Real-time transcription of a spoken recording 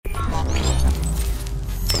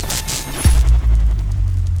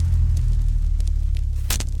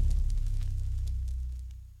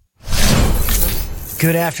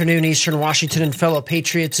Good afternoon, Eastern Washington and fellow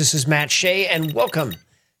patriots. This is Matt Shea, and welcome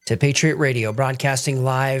to Patriot Radio, broadcasting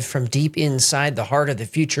live from deep inside the heart of the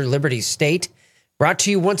future Liberty State. Brought to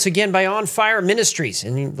you once again by On Fire Ministries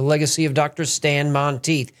and the legacy of Dr. Stan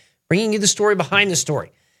Monteith, bringing you the story behind the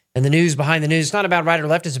story and the news behind the news. It's not about right or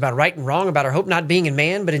left. It's about right and wrong, about our hope not being in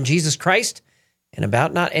man, but in Jesus Christ, and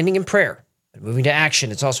about not ending in prayer, but moving to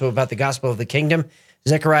action. It's also about the gospel of the kingdom.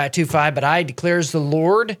 Zechariah 2:5, but I, declares the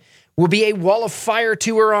Lord, will be a wall of fire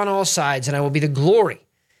to her on all sides, and I will be the glory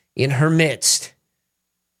in her midst.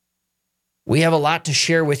 We have a lot to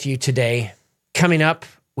share with you today. Coming up,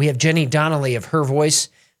 we have Jenny Donnelly of Her Voice,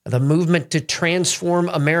 the movement to transform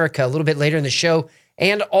America, a little bit later in the show.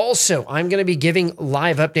 And also, I'm going to be giving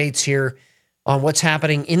live updates here on what's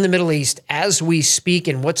happening in the Middle East as we speak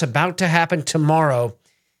and what's about to happen tomorrow.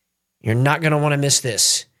 You're not going to want to miss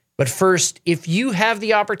this. But first, if you have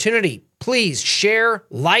the opportunity, please share,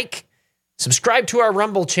 like, subscribe to our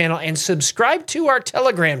Rumble channel, and subscribe to our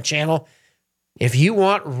Telegram channel if you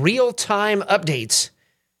want real-time updates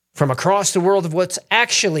from across the world of what's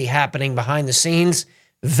actually happening behind the scenes,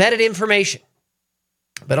 vetted information,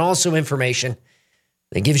 but also information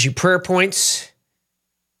that gives you prayer points,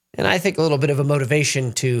 and I think a little bit of a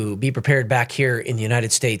motivation to be prepared back here in the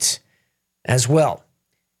United States as well.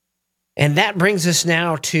 And that brings us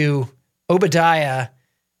now to Obadiah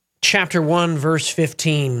chapter 1, verse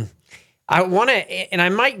 15. I want to, and I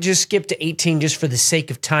might just skip to 18 just for the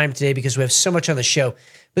sake of time today because we have so much on the show. But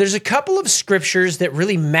there's a couple of scriptures that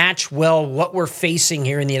really match well what we're facing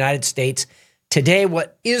here in the United States today,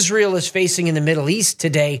 what Israel is facing in the Middle East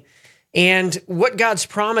today, and what God's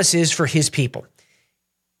promise is for his people.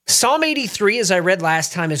 Psalm 83, as I read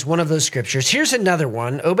last time, is one of those scriptures. Here's another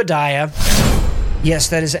one, Obadiah. Yes,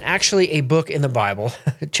 that is actually a book in the Bible,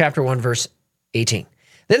 chapter 1, verse 18.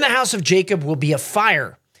 Then the house of Jacob will be a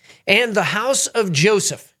fire, and the house of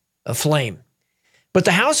Joseph a flame. But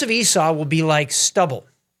the house of Esau will be like stubble.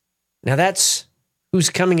 Now that's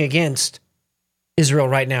who's coming against Israel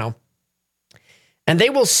right now. And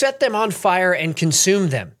they will set them on fire and consume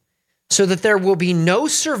them, so that there will be no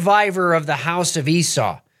survivor of the house of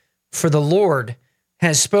Esau, for the Lord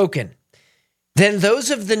has spoken. Then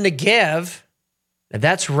those of the Negev,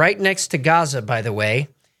 that's right next to Gaza, by the way,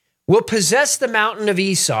 will possess the mountain of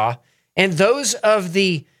Esau, and those of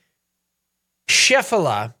the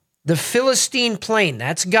Shephelah, the Philistine plain,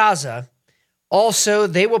 that's Gaza. Also,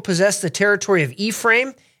 they will possess the territory of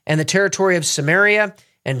Ephraim and the territory of Samaria,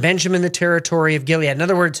 and Benjamin the territory of Gilead. In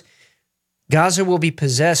other words, Gaza will be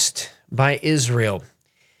possessed by Israel.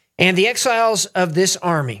 And the exiles of this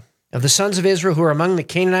army, of the sons of Israel who are among the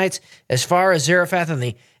Canaanites, as far as Zarephath, and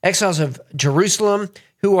the exiles of Jerusalem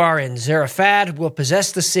who are in Zarephath, will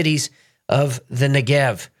possess the cities of the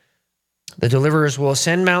Negev. The deliverers will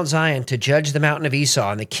ascend Mount Zion to judge the mountain of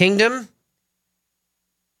Esau. And the kingdom,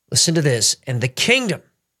 listen to this, and the kingdom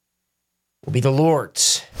will be the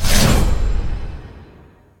Lord's.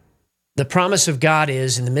 The promise of God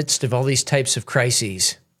is, in the midst of all these types of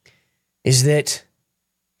crises, is that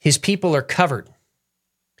his people are covered.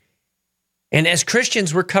 And as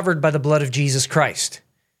Christians, we're covered by the blood of Jesus Christ.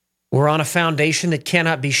 We're on a foundation that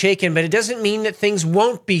cannot be shaken, but it doesn't mean that things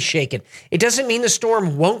won't be shaken. It doesn't mean the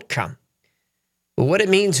storm won't come. But what it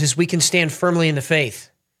means is we can stand firmly in the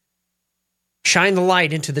faith, shine the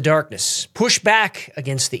light into the darkness, push back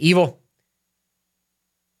against the evil,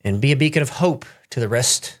 and be a beacon of hope to the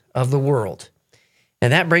rest of the world.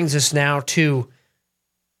 And that brings us now to,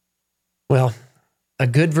 well, a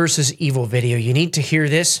good versus evil video. You need to hear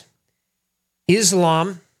this.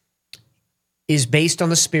 Islam is based on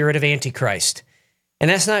the spirit of Antichrist. And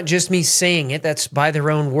that's not just me saying it, that's by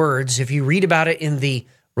their own words. If you read about it in the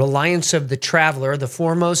Reliance of the Traveler, the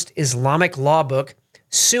foremost Islamic law book,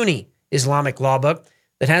 Sunni Islamic law book,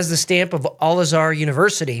 that has the stamp of Al-Azhar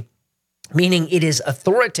University, meaning it is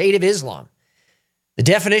authoritative Islam. The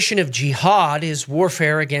definition of jihad is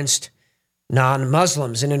warfare against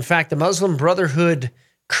non-Muslims. And in fact, the Muslim Brotherhood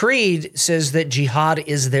Creed says that jihad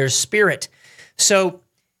is their spirit. So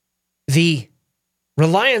the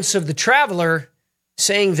Reliance of the Traveler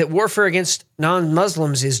saying that warfare against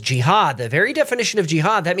non-Muslims is jihad. The very definition of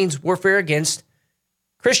jihad, that means warfare against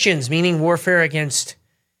Christians, meaning warfare against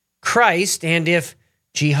Christ. And if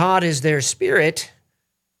jihad is their spirit,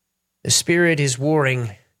 the spirit is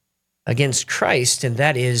warring against Christ, and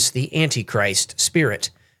that is the Antichrist spirit,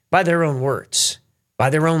 by their own words, by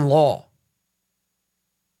their own law.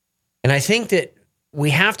 And I think that we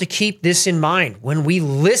have to keep this in mind when we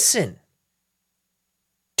listen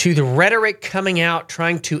to the rhetoric coming out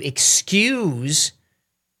trying to excuse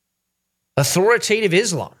authoritative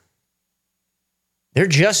Islam. They're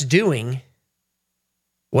just doing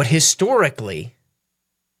what historically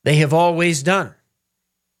they have always done.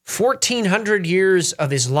 1,400 years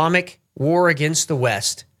of Islamic war against the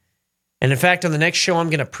West. And in fact, on the next show, I'm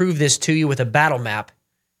going to prove this to you with a battle map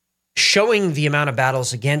showing the amount of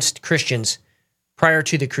battles against Christians prior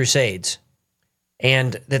to the Crusades,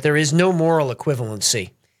 and that there is no moral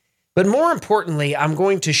equivalency. But more importantly, I'm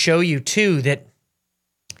going to show you too that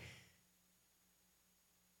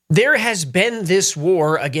there has been this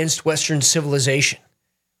war against Western civilization,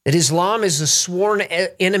 that Islam is a sworn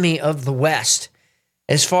enemy of the West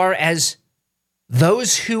as far as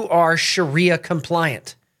those who are Sharia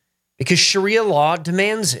compliant, because Sharia law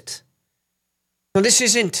demands it. Now, this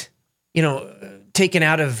isn't, taken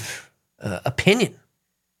out of opinion.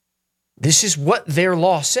 This is what their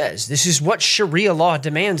law says. This is what Sharia law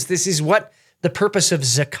demands. This is what the purpose of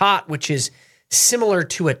zakat, which is similar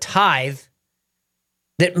to a tithe,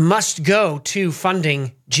 that must go to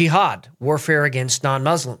funding jihad, warfare against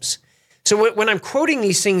non-Muslims. So when I'm quoting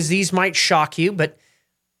these things, these might shock you, but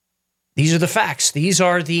these are the facts. These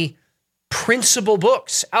are the principal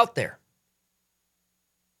books out there.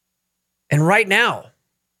 And right now,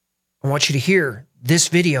 I want you to hear this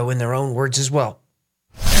video in their own words as well.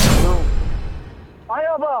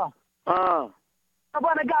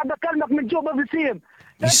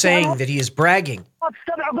 He's saying that he is bragging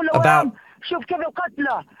about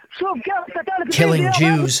killing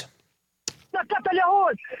Jews.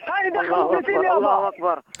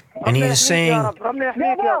 And he is saying,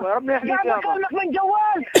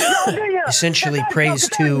 essentially praise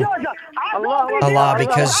to Allah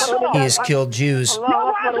because he has killed Jews,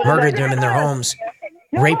 murdered them in their homes,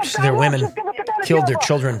 raped their women, killed their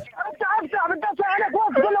children.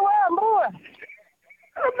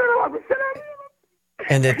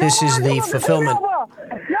 And that this is the fulfillment,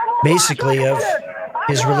 basically, of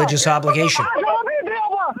his religious obligation.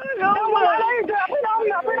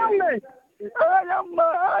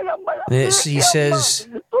 He says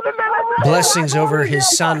blessings over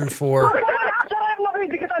his son for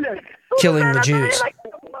killing the Jews.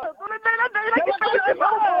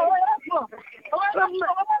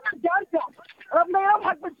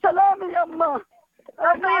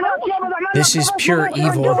 This is pure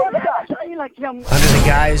evil under the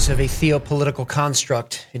guise of a theopolitical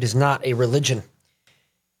construct. It is not a religion.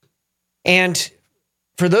 And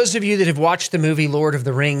for those of you that have watched the movie Lord of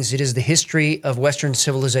the Rings, it is the history of Western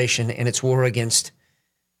civilization and its war against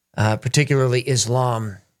particularly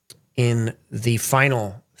Islam in the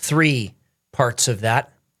final 3 parts of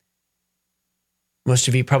that. Most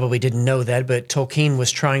of you probably didn't know that, but Tolkien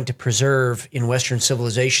was trying to preserve in Western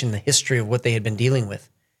civilization the history of what they had been dealing with.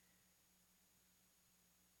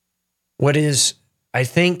 What is, I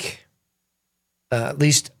think, at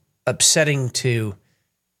least upsetting to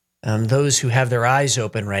those who have their eyes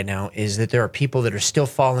open right now is that there are people that are still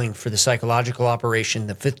falling for the psychological operation,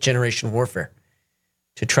 the 5th generation warfare,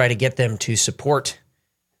 to try to get them to support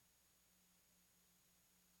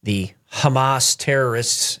the Hamas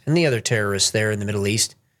terrorists and the other terrorists there in the Middle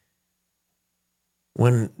East,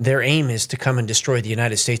 when their aim is to come and destroy the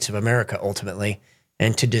United States of America ultimately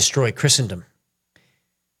and to destroy Christendom.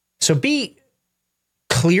 So be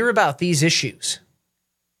clear about these issues.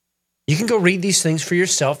 You can go read these things for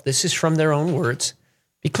yourself. This is from their own words.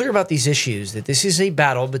 Be clear about these issues, that this is a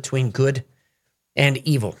battle between good and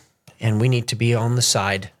evil, and we need to be on the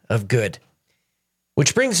side of good.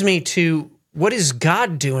 Which brings me to, what is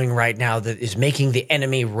God doing right now that is making the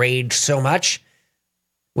enemy rage so much?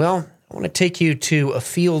 Well, I want to take you to a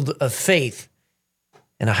field of faith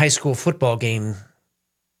in a high school football game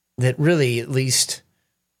that really, at least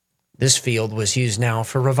this field, was used now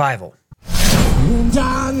for revival. And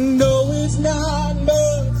I know it's not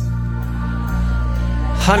much.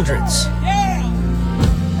 Hundreds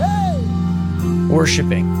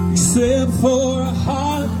worshiping, except for a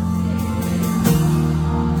heart,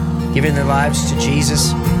 giving their lives to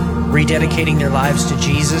Jesus, rededicating their lives to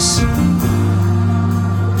Jesus.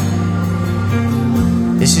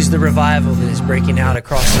 This is the revival that is breaking out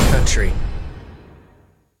across the country,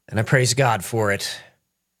 and I praise God for it.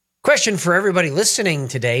 Question for everybody listening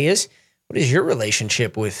today is, what is your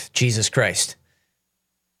relationship with Jesus Christ?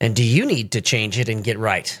 And do you need to change it and get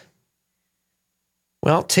right?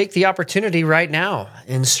 Well, take the opportunity right now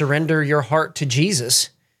and surrender your heart to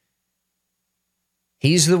Jesus.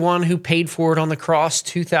 He's the one who paid for it on the cross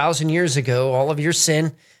 2,000 years ago. All of your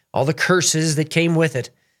sin, all the curses that came with it,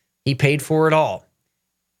 he paid for it all.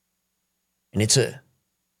 And it's a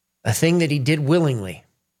thing that he did willingly.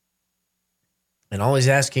 And all he's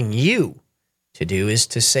asking you to do is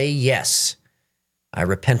to say, yes, I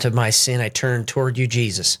repent of my sin. I turn toward you,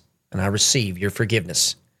 Jesus, and I receive your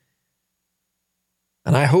forgiveness.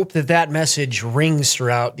 And I hope that that message rings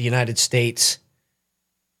throughout the United States,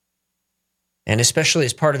 and especially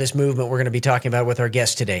as part of this movement we're going to be talking about with our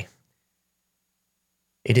guest today.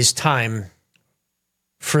 It is time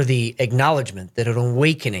for the acknowledgement that an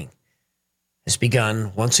awakening has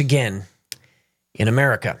begun once again in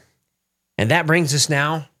America. And that brings us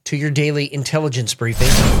now to your daily intelligence briefing,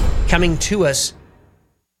 coming to us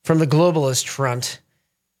from the globalist front.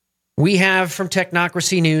 We have from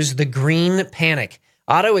Technocracy News, the green panic.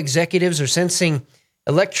 Auto executives are sensing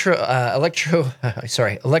electronic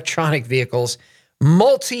vehicles,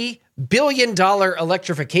 multi-billion-dollar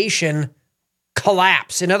electrification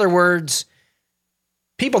collapse. In other words,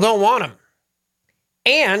 people don't want them.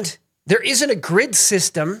 And there isn't a grid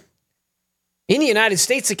system in the United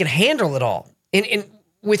States that can handle it all. And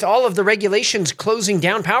with all of the regulations closing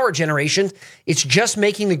down power generation, it's just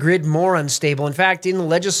making the grid more unstable. In fact, in the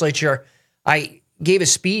legislature, I gave a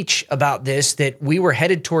speech about this, that we were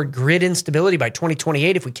headed toward grid instability by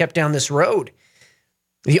 2028 if we kept down this road.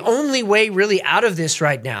 The only way really out of this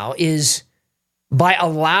right now is by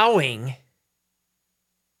allowing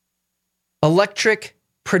electric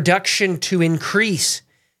production to increase.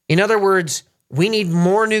 In other words, we need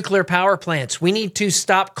more nuclear power plants. We need to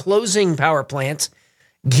stop closing power plants,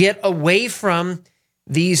 get away from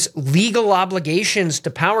these legal obligations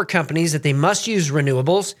to power companies that they must use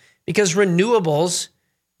renewables, because renewables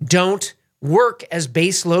don't work as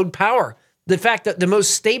base load power. The fact that the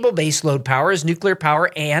most stable base load power is nuclear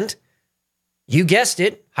power and, you guessed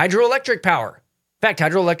it, hydroelectric power. In fact,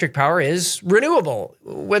 hydroelectric power is renewable,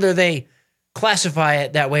 whether they classify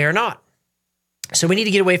it that way or not. So we need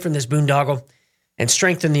to get away from this boondoggle and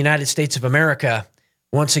strengthen the United States of America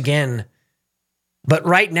once again. But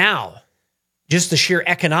right now, just the sheer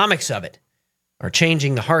economics of it are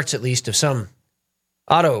changing the hearts, at least, of some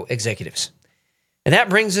auto executives. And that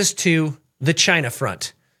brings us to the China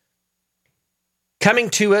front. Coming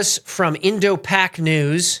to us from Indo-Pac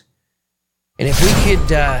News. And if we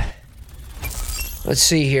could, let's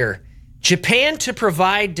see here. Japan to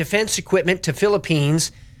provide defense equipment to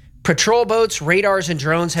Philippines. Patrol boats, radars, and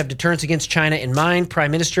drones have deterrence against China in mind.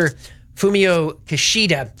 Prime Minister Fumio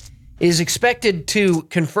Kishida is expected to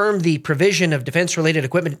confirm the provision of defense-related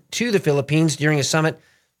equipment to the Philippines during a summit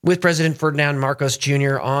with President Ferdinand Marcos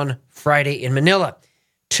Jr. on Friday in Manila.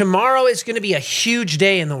 Tomorrow is going to be a huge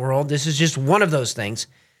day in the world. This is just one of those things.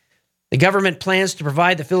 The government plans to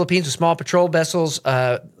provide the Philippines with small patrol vessels,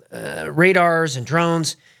 radars, and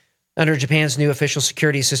drones under Japan's new official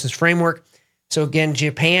security assistance framework. So again,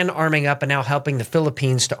 Japan arming up and now helping the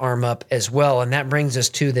Philippines to arm up as well. And that brings us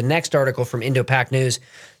to the next article from Indo-Pac News.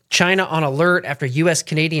 China on alert after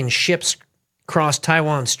U.S.-Canadian ships crossed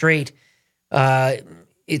Taiwan Strait.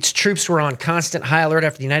 Its troops were on constant high alert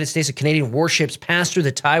after the United States and Canadian warships passed through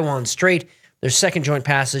the Taiwan Strait, their second joint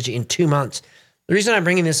passage in 2 months. The reason I'm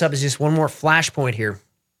bringing this up is just one more flashpoint here.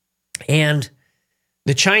 And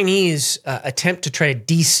the Chinese attempt to try to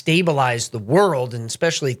destabilize the world, and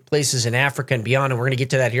especially places in Africa and beyond, and we're going to get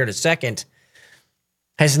to that here in a second,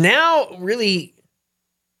 has now really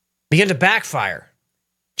begun to backfire.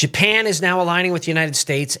 Japan is now aligning with the United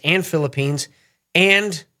States and Philippines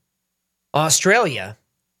and Australia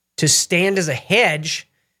to stand as a hedge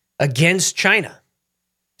against China.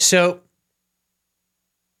 So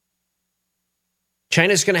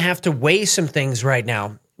China's going to have to weigh some things right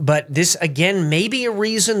now. But this, again, may be a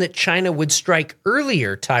reason that China would strike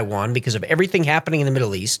earlier Taiwan because of everything happening in the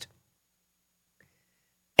Middle East.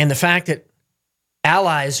 And the fact that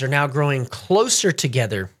allies are now growing closer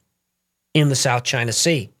together in the South China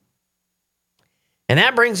Sea. And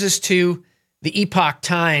that brings us to the Epoch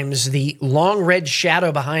Times, the long red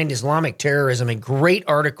shadow behind Islamic terrorism, a great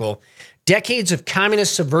article. Decades of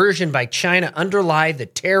communist subversion by China underlie the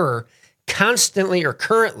terror constantly or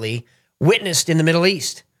currently witnessed in the Middle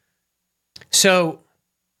East. So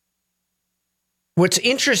what's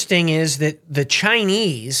interesting is that the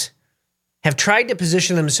Chinese have tried to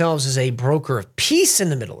position themselves as a broker of peace in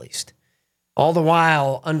the Middle East, all the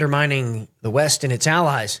while undermining the West and its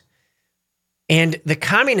allies. And the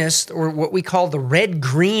communist, or what we call the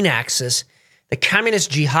red-green axis, the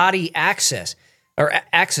communist jihadi axis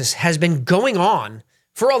has been going on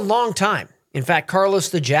for a long time. In fact, Carlos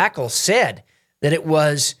the Jackal said that it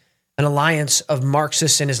was an alliance of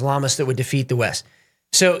Marxists and Islamists that would defeat the West.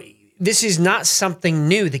 So this is not something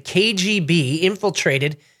new. The KGB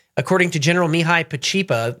infiltrated, according to General Mihai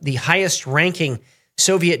Pachipa, the highest-ranking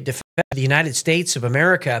Soviet defender of the United States of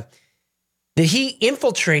America, that he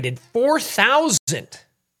infiltrated 4,000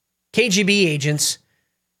 KGB agents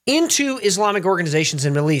into Islamic organizations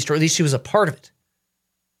in the Middle East, or at least he was a part of it.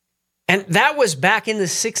 And that was back in the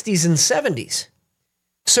 60s and 70s.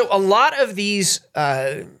 So a lot of these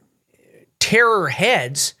terror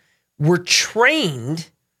heads were trained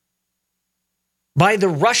by the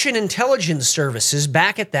Russian intelligence services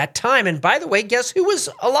back at that time. And by the way, guess who was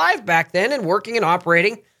alive back then and working and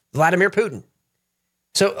operating? Vladimir Putin.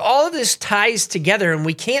 So all of this ties together, and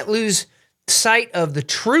we can't lose sight of the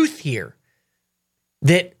truth here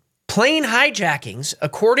that plane hijackings,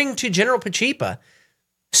 according to General Pachipa,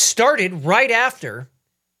 started right after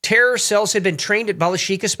terror cells had been trained at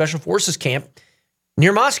Balashikha Special Forces Camp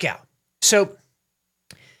near Moscow. So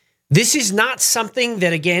this is not something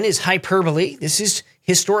that, again, is hyperbole. This is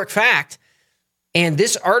historic fact. And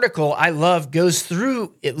this article, I love, goes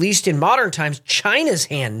through, at least in modern times, China's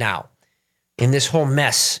hand now in this whole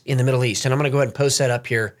mess in the Middle East. And I'm going to go ahead and post that up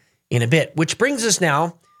here in a bit, which brings us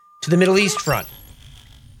now to the Middle East front.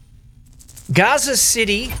 Gaza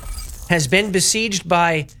City has been besieged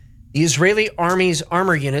by the Israeli army's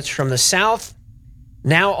armor units from the south,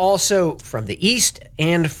 now also from the east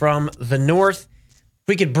and from the north. If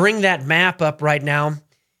we could bring that map up right now,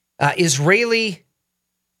 Israeli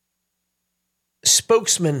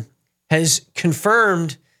spokesman has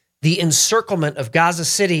confirmed the encirclement of Gaza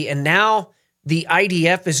City, and now the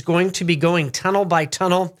IDF is going to be going tunnel by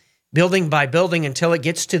tunnel, building by building until it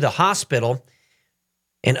gets to the hospital.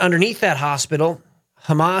 And underneath that hospital,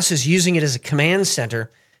 Hamas is using it as a command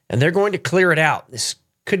center, and they're going to clear it out. This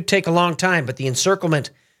could take a long time, but the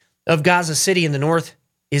encirclement of Gaza City in the north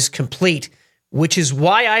is complete, which is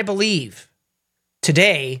why I believe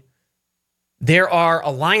today there are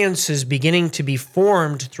alliances beginning to be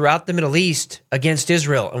formed throughout the Middle East against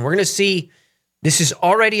Israel. And we're going to see, this is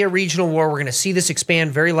already a regional war. We're going to see this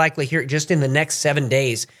expand very likely here just in the next 7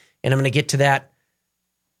 days. And I'm going to get to that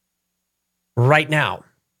right now.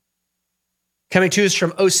 Coming to us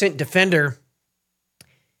from OSINT Defender,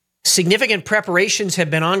 significant preparations have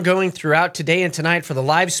been ongoing throughout today and tonight for the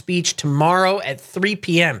live speech tomorrow at 3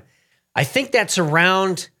 p.m. I think it's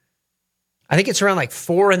around like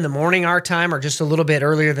 4 in the morning our time, or just a little bit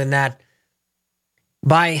earlier than that,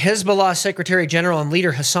 by Hezbollah Secretary General and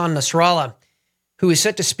leader Hassan Nasrallah, who is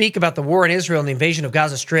set to speak about the war in Israel and the invasion of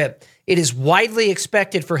Gaza Strip. It is widely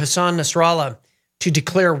expected for Hassan Nasrallah to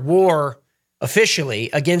declare war officially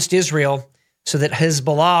against Israel so that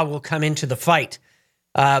Hezbollah will come into the fight.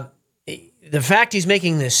 The fact he's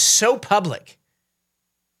making this so public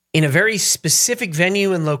in a very specific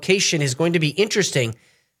venue and location is going to be interesting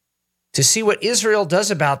to see what Israel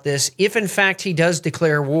does about this if, in fact, he does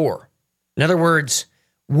declare war. In other words,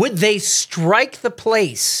 would they strike the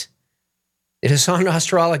place that Hassan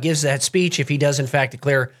Nasrallah gives that speech if he does, in fact,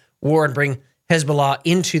 declare war and bring Hezbollah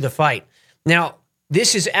into the fight? Now,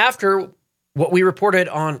 this is after what we reported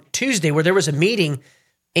on Tuesday, where there was a meeting,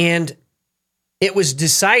 and it was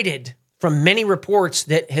decided from many reports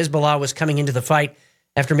that Hezbollah was coming into the fight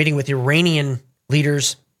after meeting with Iranian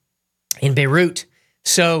leaders in Beirut.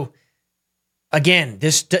 So, again,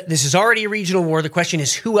 this is already a regional war. The question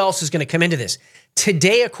is, who else is going to come into this?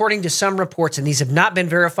 Today, according to some reports, and these have not been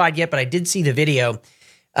verified yet, but I did see the video,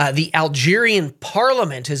 the Algerian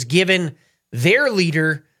parliament has given their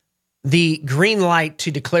leader the green light to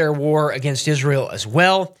declare war against Israel as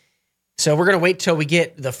well. So we're going to wait till we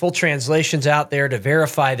get the full translations out there to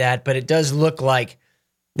verify that, but it does look like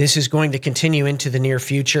this is going to continue into the near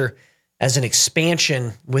future as an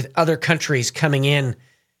expansion with other countries coming in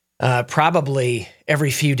probably every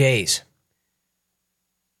few days.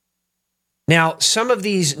 Now, some of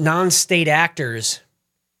these non-state actors,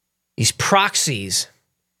 these proxies,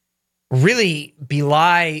 really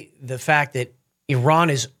belie the fact that Iran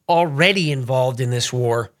is already involved in this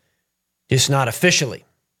war, just not officially.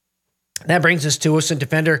 That brings us to OSINT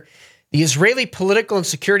Defender. The Israeli Political and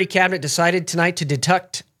Security Cabinet decided tonight to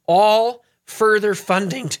deduct all further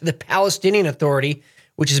funding to the Palestinian Authority,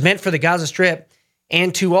 which is meant for the Gaza Strip,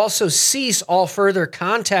 and to also cease all further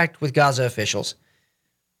contact with Gaza officials.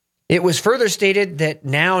 It was further stated that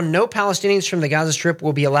now no Palestinians from the Gaza Strip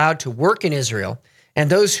will be allowed to work in Israel, and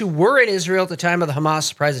those who were in Israel at the time of the Hamas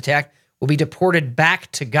surprise attack will be deported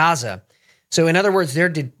back to Gaza. So in other words, they're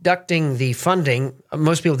deducting the funding.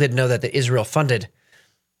 Most people didn't know that Israel funded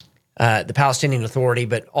the Palestinian Authority,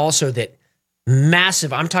 but also that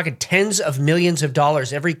massive, I'm talking tens of millions of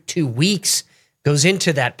dollars every 2 weeks goes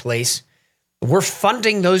into that place. We're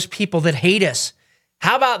funding those people that hate us.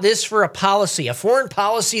 How about this for a policy, a foreign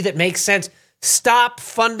policy that makes sense? Stop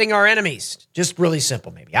funding our enemies. Just really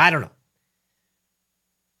simple, maybe. I don't know.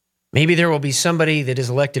 Maybe there will be somebody that is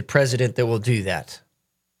elected president that will do that.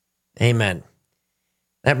 Amen.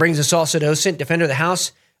 That brings us also to OSINT Defender. The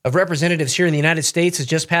House of Representatives here in the United States has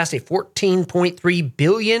just passed a $14.3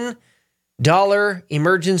 billion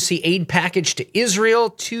emergency aid package to Israel,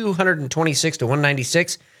 226 to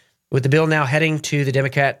 196, with the bill now heading to the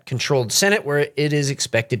Democrat-controlled Senate, where it is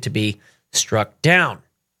expected to be struck down.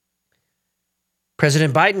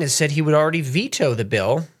 President Biden has said he would already veto the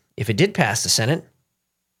bill if it did pass the Senate,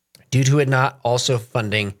 due to it not also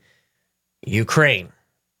funding Ukraine.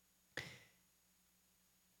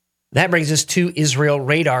 That brings us to Israel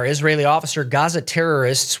radar. Israeli officer: Gaza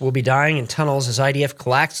terrorists will be dying in tunnels as IDF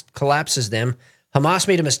collapses them. Hamas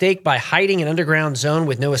made a mistake by hiding an underground zone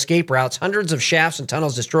with no escape routes. Hundreds of shafts and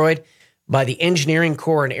tunnels destroyed by the engineering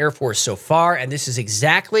corps and Air Force so far. And this is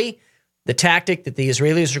exactly the tactic that the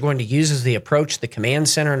Israelis are going to use as they approach the command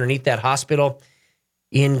center underneath that hospital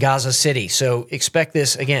in Gaza City. So expect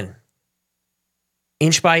this again,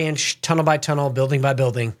 inch by inch, tunnel by tunnel, building by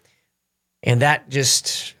building. And that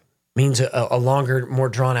just means a longer, more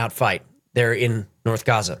drawn-out fight there in North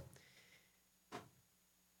Gaza.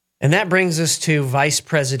 And that brings us to Vice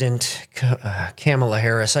President Kamala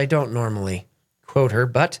Harris. I don't normally quote her,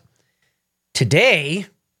 but today,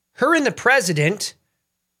 her and the president,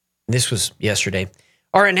 this was yesterday,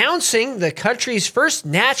 are announcing the country's first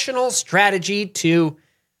national strategy to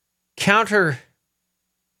counter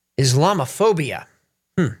Islamophobia.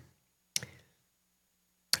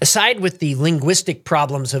 Aside with the linguistic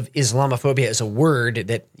problems of Islamophobia as a word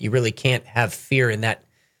that you really can't have fear in that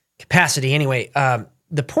capacity anyway,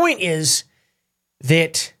 the point is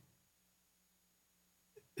that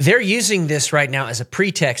they're using this right now as a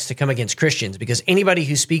pretext to come against Christians, because anybody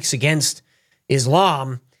who speaks against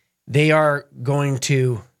Islam, they are going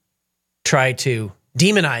to try to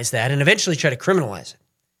demonize that and eventually try to criminalize it.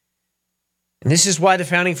 And this is why the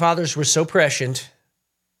Founding Fathers were so prescient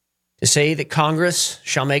to say that Congress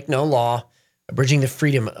shall make no law abridging the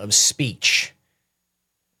freedom of speech.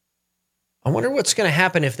 I wonder what's going to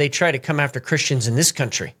happen if they try to come after Christians in this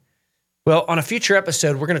country. Well, on a future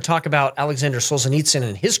episode, we're going to talk about Alexander Solzhenitsyn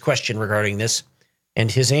and his question regarding this and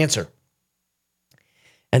his answer.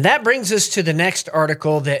 And that brings us to the next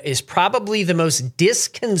article that is probably the most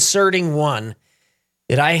disconcerting one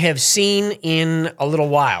that I have seen in a little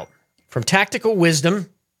while. From Tactical Wisdom,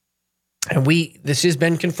 and this has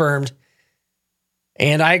been confirmed,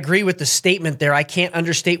 and I agree with the statement there. I can't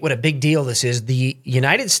understate what a big deal this is. The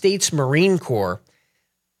United States Marine Corps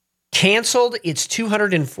canceled its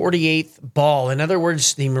 248th ball. In other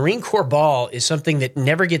words, the Marine Corps ball is something that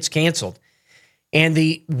never gets canceled. And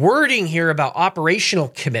the wording here about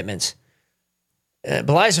operational commitments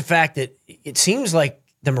belies the fact that it seems like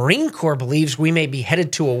the Marine Corps believes we may be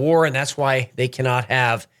headed to a war, and that's why they cannot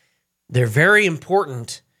have their very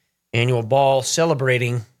important annual ball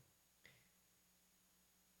celebrating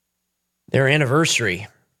their anniversary.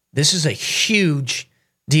 This is a huge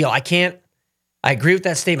deal. I agree with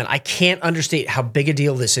that statement. I can't understate how big a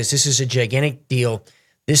deal this is. This is a gigantic deal.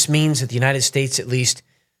 This means that the United States, at least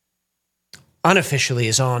unofficially,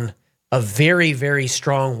 is on a very, very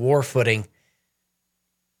strong war footing.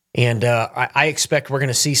 And I expect we're going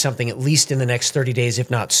to see something at least in the next 30 days, if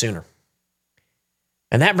not sooner.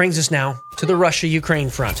 And that brings us now to the Russia-Ukraine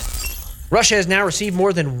front. Russia has now received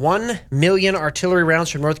more than 1 million artillery rounds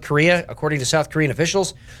from North Korea, according to South Korean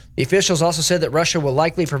officials. The officials also said that Russia will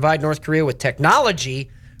likely provide North Korea with technology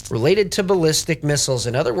related to ballistic missiles.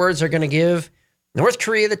 In other words, they're going to give North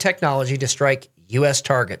Korea the technology to strike U.S.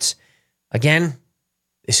 targets. Again,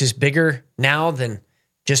 this is bigger now than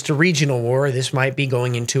just a regional war. This might be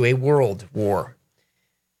going into a world war.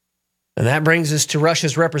 And that brings us to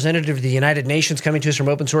Russia's representative of the United Nations, coming to us from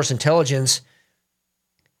Open Source Intelligence.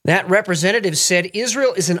 That representative said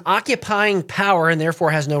Israel is an occupying power and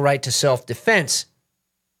therefore has no right to self-defense.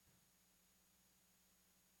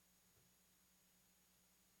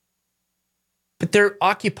 But they're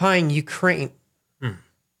occupying Ukraine. Do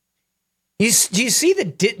you see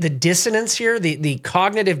the dissonance here, the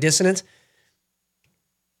cognitive dissonance?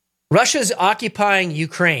 Russia's occupying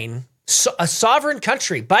Ukraine, a sovereign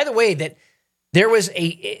country. By the way, that there was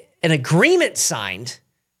an agreement signed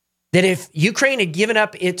that if Ukraine had given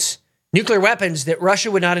up its nuclear weapons, that Russia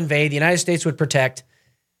would not invade, the United States would protect.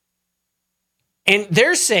 And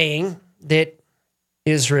they're saying that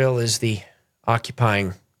Israel is the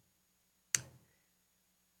occupying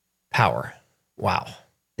power. Wow.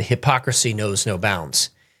 The hypocrisy knows no bounds.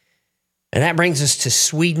 And that brings us to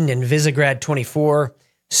Sweden and Visegrad 24.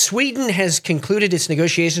 Sweden has concluded its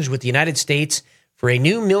negotiations with the United States for a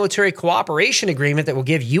new military cooperation agreement that will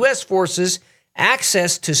give U.S. forces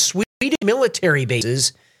access to Swedish military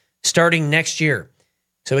bases starting next year.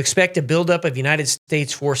 So expect a buildup of United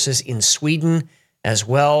States forces in Sweden as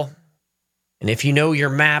well. And if you know your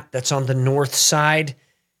map, that's on the north side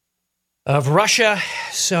of Russia.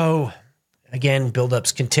 So Again,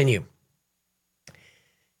 buildups continue.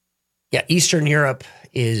 Yeah, Eastern Europe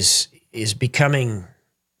is becoming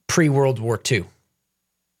pre-World War II.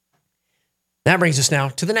 That brings us now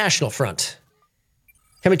to the national front.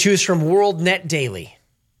 Coming to us from WorldNet Daily.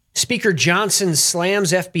 Speaker Johnson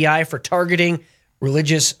slams FBI for targeting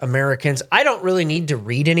religious Americans. I don't really need to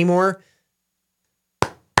read anymore.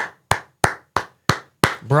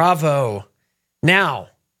 Bravo. Now,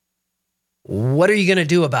 what are you going to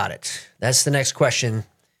do about it? That's the next question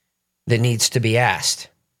that needs to be asked.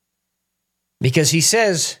 Because he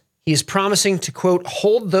says he is promising to, quote,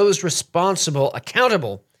 hold those responsible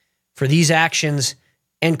accountable for these actions,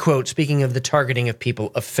 end quote, speaking of the targeting of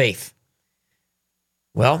people of faith.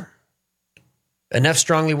 Well, enough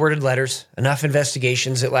strongly worded letters, enough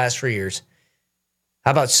investigations that last for years.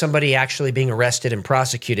 How about somebody actually being arrested and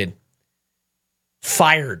prosecuted,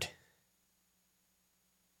 fired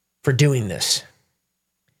for doing this?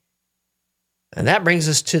 And that brings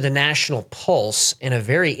us to the National Pulse and a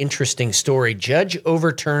very interesting story. Judge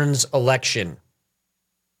overturns election.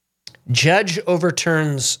 Judge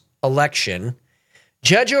overturns election.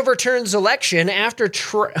 Judge overturns election after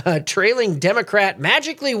trailing Democrat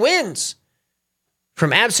magically wins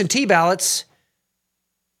from absentee ballots,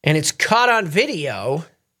 and it's caught on video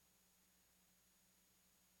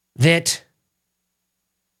that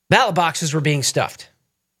ballot boxes were being stuffed.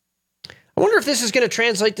 I wonder if this is going to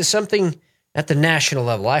translate to something at the national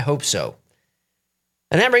level. I hope so.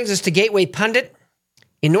 And that brings us to Gateway Pundit.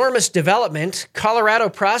 Enormous development. Colorado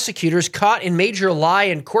prosecutors caught in major lie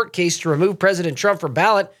in court case to remove President Trump from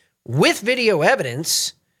ballot with video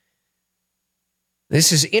evidence.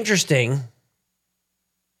 This is interesting.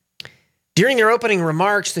 During their opening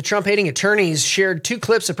remarks, the Trump-hating attorneys shared 2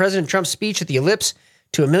 clips of President Trump's speech at the Ellipse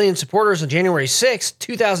to 1 million supporters on January 6,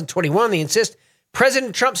 2021. They insist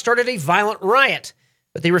President Trump started a violent riot,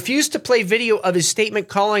 but they refused to play video of his statement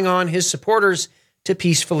calling on his supporters to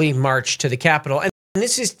peacefully march to the Capitol. And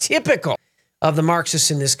this is typical of the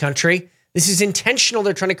Marxists in this country. This is intentional.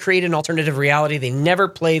 They're trying to create an alternative reality. They never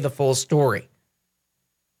play the full story.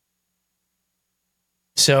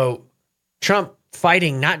 So Trump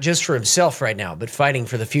fighting not just for himself right now, but fighting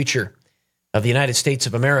for the future of the United States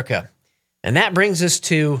of America. And that brings us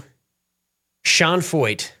to Sean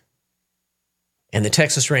Feucht and the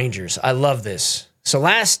Texas Rangers. I love this. So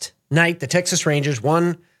last night, the Texas Rangers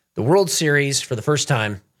won the World Series for the first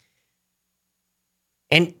time.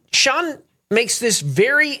 And Sean makes this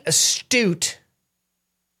very astute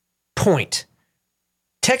point.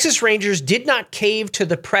 Texas Rangers did not cave to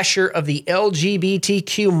the pressure of the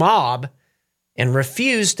LGBTQ mob and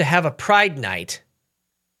refused to have a pride night.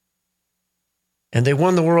 And they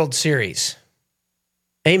won the World Series.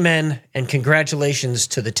 Amen and congratulations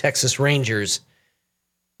to the Texas Rangers.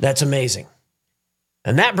 That's amazing.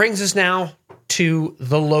 And that brings us now to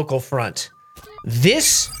the local front.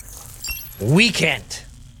 This weekend,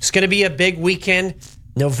 it's going to be a big weekend.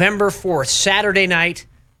 November 4th, Saturday night,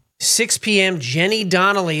 6 p.m. Jenny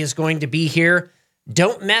Donnelly is going to be here.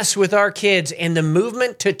 Don't mess with our kids and the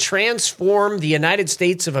movement to transform the United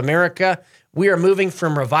States of America. We are moving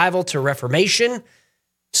from revival to reformation.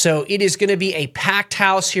 So it is going to be a packed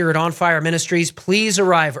house here at On Fire Ministries. Please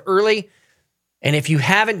arrive early. And if you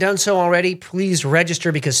haven't done so already, please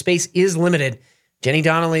register because space is limited. Jenny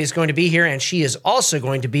Donnelly is going to be here, and she is also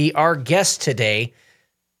going to be our guest today.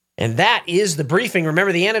 And that is the briefing.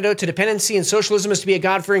 Remember, the antidote to dependency and socialism is to be a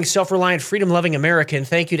God-fearing, self-reliant, freedom-loving American.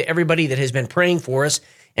 Thank you to everybody that has been praying for us.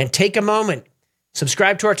 And take a moment,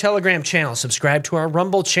 subscribe to our Telegram channel, subscribe to our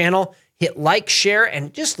Rumble channel, hit like, share,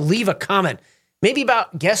 and just leave a comment. Maybe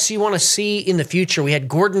about guests you want to see in the future. We had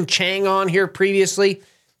Gordon Chang on here previously,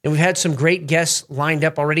 and we've had some great guests lined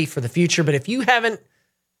up already for the future. But if you haven't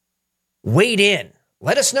weighed in,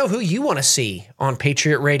 let us know who you want to see on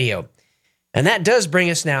Patriot Radio. And that does bring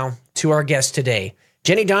us now to our guest today.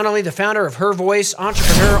 Jenny Donnelly, the founder of Her Voice,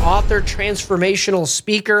 entrepreneur, author, transformational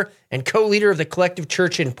speaker, and co-leader of the Collective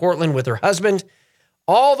Church in Portland with her husband,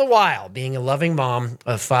 all the while being a loving mom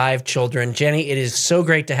of 5 children. Jenny, it is so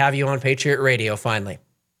great to have you on Patriot Radio finally.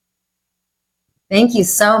 Thank you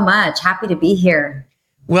so much. Happy to be here.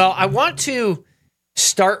 Well, I want to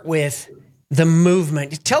start with the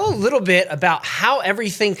movement. Tell a little bit about how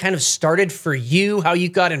everything kind of started for you, how you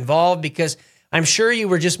got involved, because I'm sure you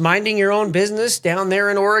were just minding your own business down there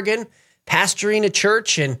in Oregon, pastoring a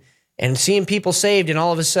church and seeing people saved, and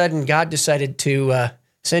all of a sudden God decided to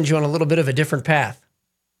send you on a little bit of a different path.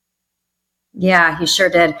 Yeah, he sure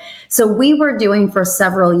did. So we were doing for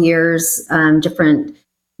several years different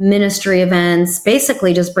ministry events,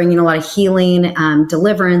 basically just bringing a lot of healing,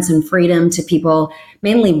 deliverance, and freedom to people,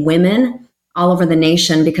 mainly women all over the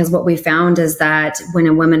nation, because what we found is that when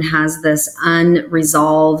a woman has this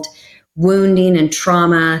unresolved wounding and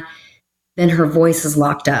trauma, then her voice is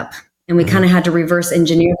locked up. And we kind of had to reverse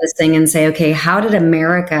engineer this thing and say, okay, how did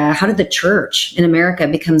the church in America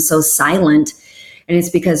become so silent? And it's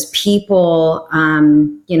because people,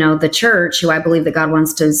 the church, who I believe that God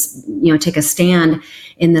wants to, take a stand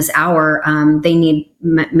in this hour, they need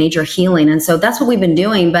major healing. And so that's what we've been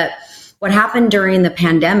doing. But what happened during the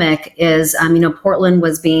pandemic is, Portland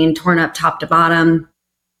was being torn up top to bottom.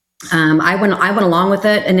 I went along with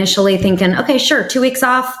it initially thinking, okay, sure, 2 weeks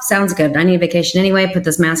off. Sounds good. I need a vacation anyway. Put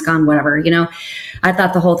this mask on, whatever, I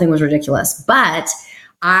thought the whole thing was ridiculous, but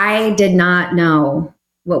I did not know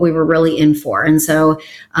what we were really in for. And so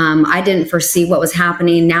I didn't foresee what was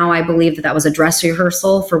happening. Now I believe that was a dress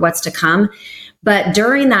rehearsal for what's to come. But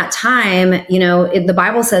during that time, the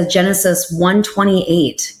Bible says, Genesis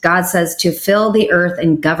 1:28, God says to fill the earth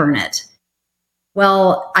and govern it.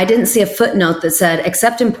 Well, I didn't see a footnote that said,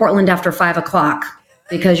 except in Portland after 5 o'clock,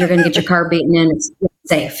 because you're going to get your car beaten in, it's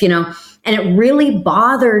safe, and it really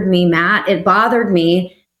bothered me, Matt. It bothered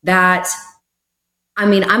me that,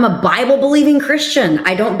 I'm a Bible believing Christian.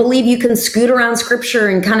 I don't believe you can scoot around scripture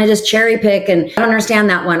and kind of just cherry pick. And I don't understand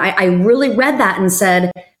that one. I really read that and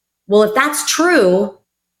said, well, if that's true,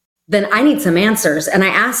 then I need some answers. And I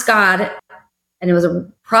asked God, and it was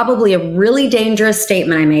probably a really dangerous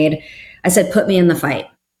statement I made. I said, put me in the fight.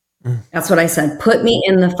 That's what I said. Put me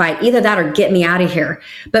in the fight. Either that or get me out of here.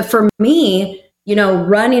 But for me,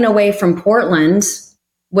 running away from Portland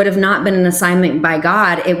would have not been an assignment by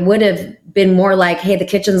God. It would have been more like, hey, the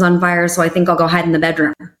kitchen's on fire, so I think I'll go hide in the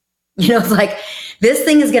bedroom. It's like, this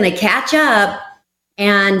thing is going to catch up.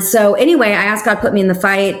 And so anyway, I asked God to put me in the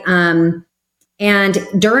fight. And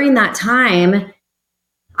during that time,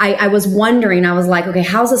 I was wondering, I was like, okay,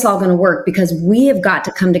 how's this all going to work? Because we have got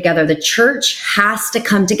to come together. The church has to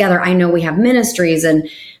come together. I know we have ministries and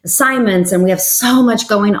assignments and we have so much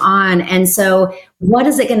going on. And so what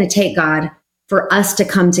is it going to take, God, for us to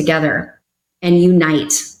come together and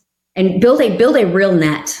unite and build a real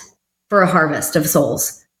net for a harvest of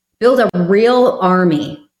souls, build a real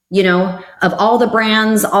army, of all the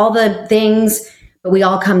brands, all the things, but we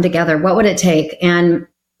all come together. What would it take? And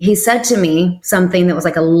he said to me something that was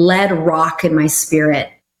like a lead rock in my spirit.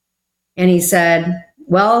 And he said,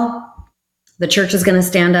 well, the church is going to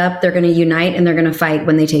stand up, they're going to unite, and they're going to fight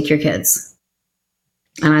when they take your kids.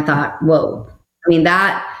 And I thought, whoa,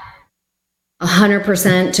 that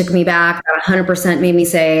 100% took me back. That 100% made me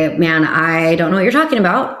say, man, I don't know what you're talking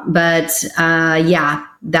about, but yeah,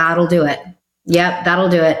 that'll do it. Yep, that'll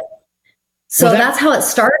do it. So that's how it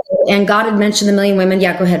started. And God had mentioned the million women.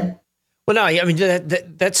 Yeah, go ahead. Well, no,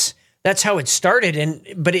 that's how it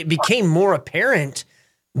started, but it became more apparent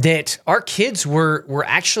that our kids were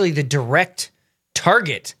actually the direct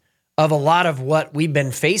target of a lot of what we've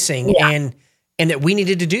been facing, and that we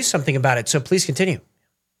needed to do something about it. So please continue.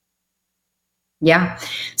 Yeah.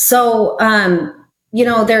 So,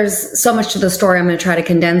 there's so much to the story. I'm going to try to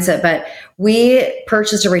condense it, but we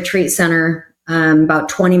purchased a retreat center about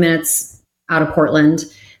 20 minutes out of Portland.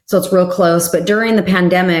 So it's real close. But during the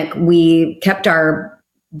pandemic, we kept our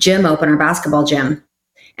gym open, our basketball gym.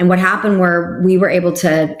 And what happened where we were able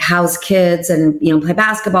to house kids and, play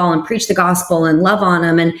basketball and preach the gospel and love on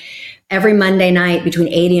them. And every Monday night, between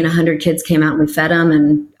 80 and 100 kids came out and we fed them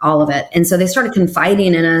and all of it. And so they started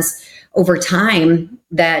confiding in us over time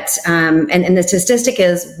that, and the statistic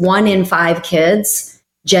is 1 in 5 kids,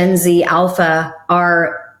 Gen Z Alpha,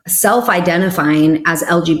 are self-identifying as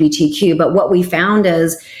LGBTQ. But what we found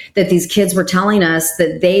is that these kids were telling us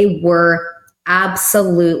that they were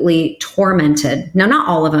absolutely tormented. Now, not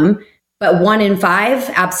all of them, but 1 in 5,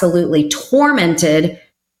 absolutely tormented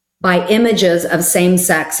by images of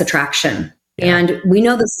same-sex attraction. Yeah. And we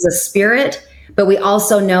know this is a spirit, but we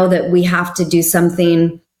also know that we have to do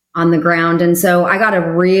something on the ground. And so I got a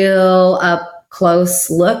real up close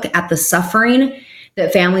look at the suffering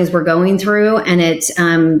that families were going through. And it,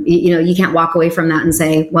 you can't walk away from that and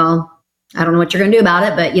say, well, I don't know what you're going to do about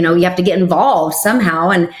it, but, you have to get involved somehow.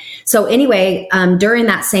 And so anyway, during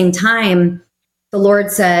that same time, the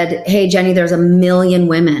Lord said, hey, Jenny, there's 1 million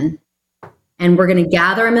women and we're going to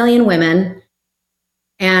gather 1 million women.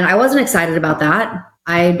 And I wasn't excited about that.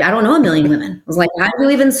 I don't know 1 million women. I was like, how do you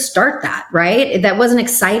even start that? Right. That wasn't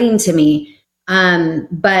exciting to me.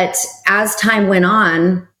 But as time went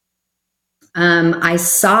on, I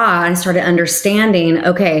started understanding,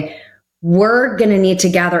 okay, we're going to need to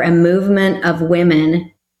gather a movement of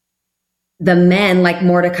women, the men like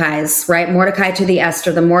Mordecai's, right? Mordecai to the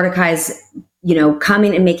Esther, the Mordecai's,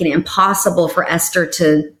 coming and making it impossible for Esther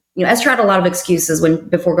to Esther had a lot of excuses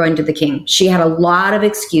before going to the king. She had a lot of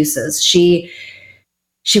excuses. She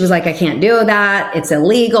was like, I can't do that. It's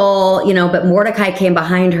illegal, but Mordecai came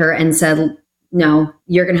behind her and said, no,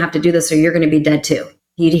 you're going to have to do this or you're going to be dead too.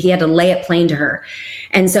 He had to lay it plain to her.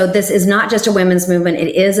 And so this is not just a women's movement.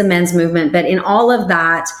 It is a men's movement. But in all of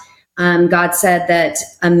that, God said that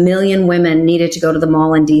 1 million women needed to go to the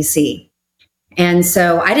mall in DC. And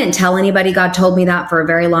so I didn't tell anybody. God told me that for a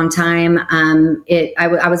very long time.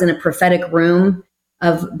 I was in a prophetic room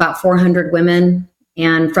of about 400 women.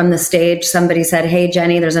 And from the stage, somebody said, hey,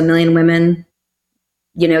 Jenny, there's 1 million women.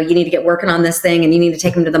 You need to get working on this thing and you need to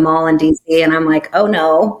take them to the mall in DC. And I'm like, oh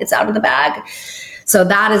no, it's out of the bag. So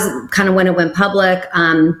that is kind of when it went public.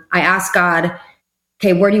 I asked God,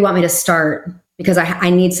 okay, where do you want me to start? Because I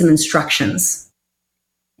need some instructions.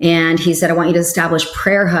 And he said, I want you to establish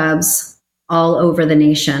prayer hubs all over the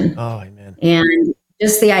nation. Oh, amen. And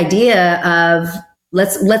just the idea of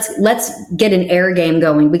let's get an air game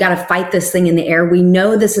going. We got to fight this thing in the air. We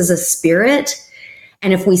know this is a spirit.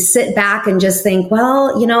 And if we sit back and just think,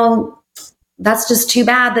 well, that's just too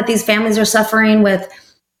bad that these families are suffering with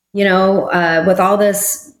all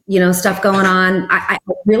this, stuff going on. I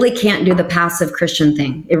really can't do the passive Christian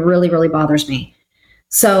thing. It really, really bothers me.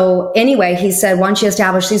 So anyway, he said, why don't you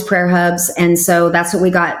establish these prayer hubs? And so that's what we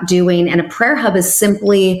got doing. And a prayer hub is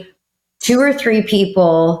simply 2 or 3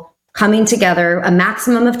 people coming together, a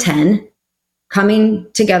maximum of 10, coming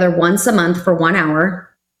together once a month for 1 hour,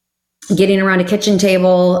 getting around a kitchen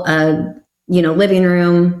table, living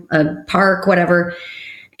room, a park, whatever,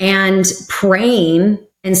 and praying.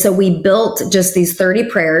 And so we built just these 30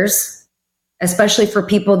 prayers, especially for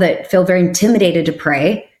people that feel very intimidated to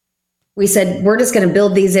pray. We said, we're just going to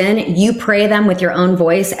build these in. You pray them with your own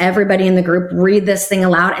voice. Everybody in the group read this thing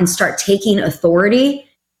aloud and start taking authority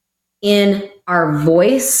in our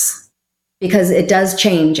voice, because it does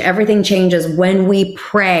change. Everything changes when we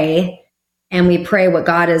pray, and we pray what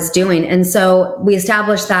God is doing. And so we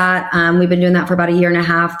established that. We've been doing that for about 1.5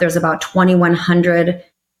 years. There's about 2,100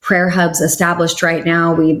 prayer hubs established right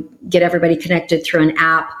now. We get everybody connected through an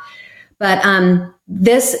app. But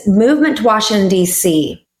this movement to Washington,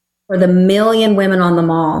 D.C., for the 1 million women on the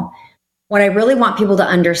mall, what I really want people to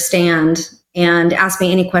understand, and ask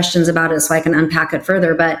me any questions about it so I can unpack it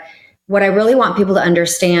further, but what I really want people to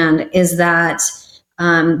understand is that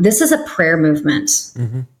this is a prayer movement.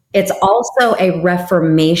 Mm-hmm. It's also a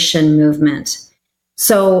reformation movement.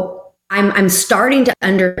 So I'm starting to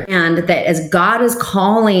understand that as God is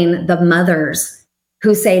calling the mothers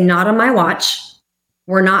who say, not on my watch,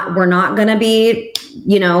 we're not going to be,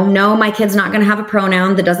 no, my kid's not going to have a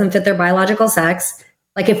pronoun that doesn't fit their biological sex.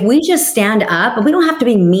 Like, if we just stand up, and we don't have to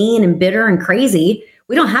be mean and bitter and crazy.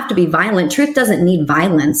 We don't have to be violent. Truth doesn't need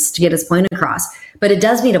violence to get its point across, but it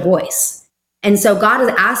does need a voice. And so God is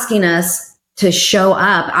asking us to show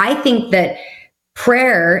up. I think that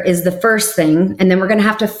prayer is the first thing, and then we're going to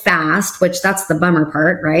have to fast, which that's the bummer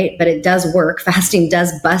part, right? But it does work. Fasting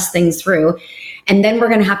does bust things through. And then we're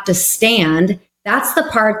going to have to stand. That's the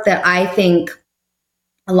part that I think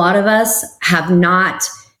a lot of us have not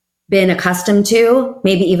been accustomed to,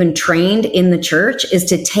 maybe even trained in the church, is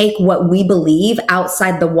to take what we believe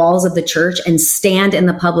outside the walls of the church and stand in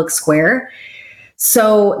the public square.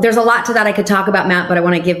 So there's a lot to that I could talk about, Matt, but I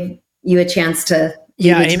want to give you a chance to.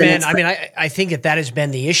 Yeah, amen. I mean, I think that has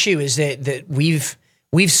been the issue, is that we've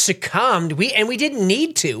succumbed. We didn't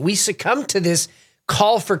need to. We succumbed to this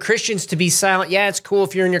call for Christians to be silent. Yeah, it's cool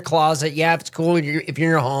if you're in your closet. Yeah, it's cool if you're in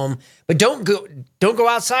your home, but don't go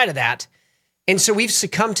outside of that. And so we've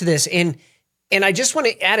succumbed to this. And I just want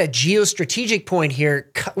to add a geostrategic point here.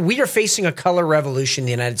 We are facing a color revolution in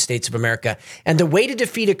the United States of America. And the way to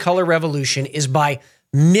defeat a color revolution is by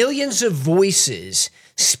millions of voices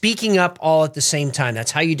speaking up all at the same time.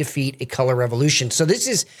 That's how you defeat a color revolution. So this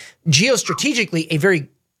is geostrategically a very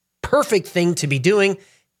perfect thing to be doing.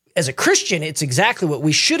 As a Christian, it's exactly what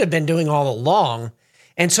we should have been doing all along.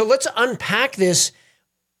 And so let's unpack this.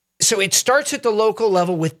 So it starts at the local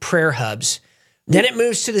level with prayer hubs. Then it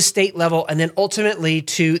moves to the state level, and then ultimately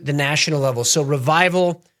to the national level. So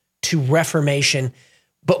revival to reformation.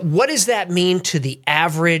 But what does that mean to the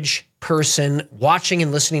average person watching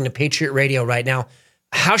and listening to Patriot Radio right now?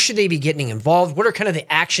 How should they be getting involved? What are kind of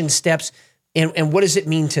the action steps, and what does it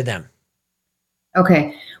mean to them?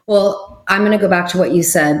 Okay. Well, I'm going to go back to what you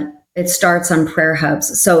said. It starts on prayer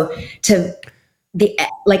hubs. So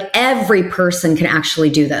every person can actually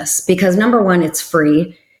do this, because number one, it's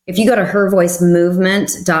free. If you go to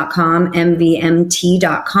hervoicemovement.com,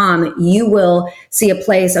 MVMT.com, you will see a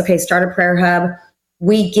place, okay, start a prayer hub.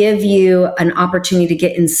 We give you an opportunity to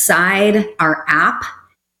get inside our app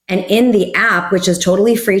And in the app, which is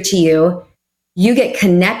totally free to you, you get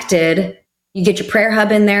connected. You get your prayer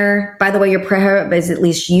hub in there. By the way, your prayer hub is at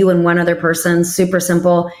least you and one other person, super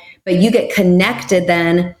simple. But you get connected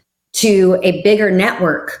then to a bigger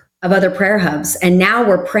network of other prayer hubs. And now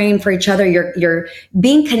we're praying for each other. You're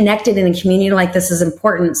being connected in a community like this is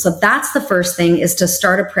important. So that's the first thing, is to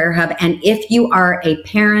start a prayer hub. And if you are a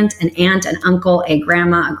parent, an aunt, an uncle, a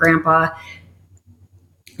grandma, a grandpa,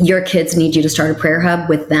 your kids need you to start a prayer hub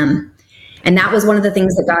with them. And that was one of the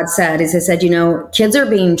things that God said, is he said, kids are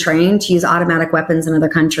being trained to use automatic weapons in other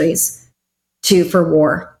countries for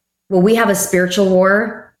war. Well, we have a spiritual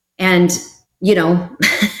war, and,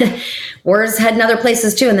 wars head in other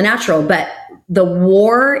places too in the natural, but the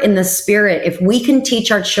war in the spirit, if we can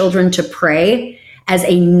teach our children to pray as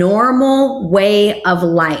a normal way of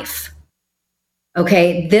life,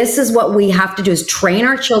 okay, this is what we have to do, is train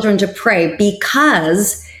our children to pray,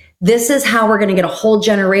 because this is how we're going to get a whole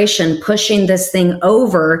generation pushing this thing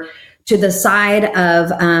over to the side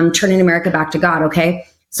of turning America back to God, okay?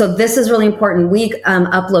 So this is really important. We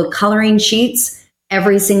upload coloring sheets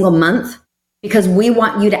every single month, because we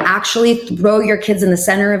want you to actually throw your kids in the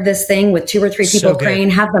center of this thing with 2 or 3 people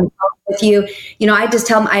praying, have them help with you. I just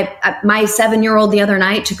tell them, my 7-year-old the other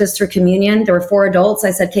night took us through communion. There were 4 adults.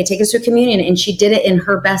 I said, okay, take us through communion. And she did it in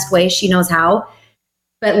her best way. She knows how.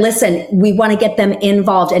 But listen, we want to get them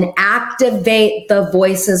involved and activate the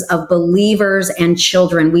voices of believers and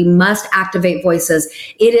children. We must activate voices.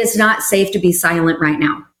 It is not safe to be silent right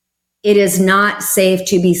now. It is not safe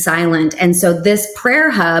to be silent. And so this prayer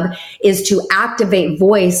hub is to activate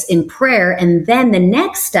voice in prayer. And then the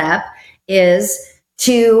next step is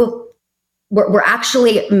we're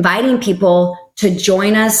actually inviting people to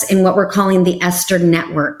join us in what we're calling the Esther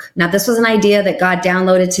Network. Now, this was an idea that God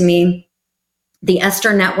downloaded to me. The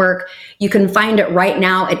Esther Network, you can find it right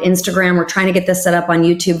now at Instagram. We're trying to get this set up on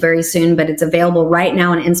YouTube very soon, but it's available right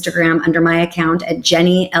now on Instagram under my account at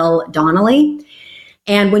Jenny L. Donnelly.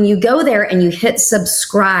 And when you go there and you hit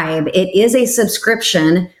subscribe, it is a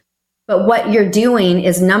subscription. But what you're doing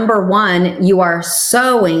is, number one, you are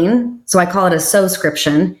sowing, so I call it a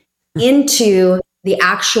sowscription, into the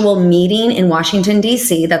actual meeting in Washington,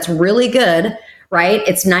 D.C. That's really good, right?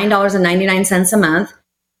 It's $9.99 a month.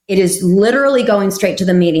 It is literally going straight to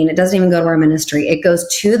the meeting. It doesn't even go to our ministry. It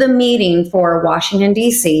goes to the meeting for Washington,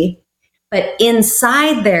 D.C. But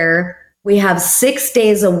inside there, we have 6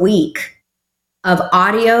 days a week of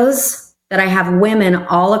audios that I have women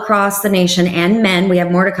all across the nation, and men. We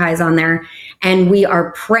have Mordecai's on there, and we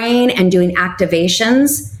are praying and doing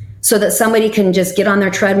activations so that somebody can just get on their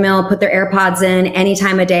treadmill, put their AirPods in any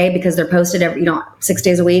time of day, because they're posted every 6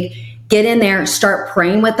 days a week. Get in there, start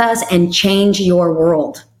praying with us, and change your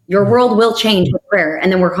world. Your world will change with prayer.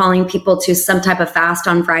 And then we're calling people to some type of fast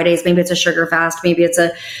on Fridays. Maybe it's a sugar fast. Maybe it's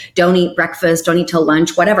a don't eat breakfast, don't eat till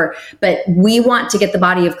lunch, whatever. But we want to get the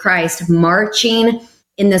body of Christ marching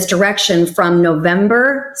in this direction from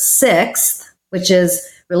November 6th, which is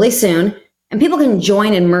really soon. And people can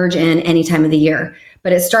join and merge in any time of the year.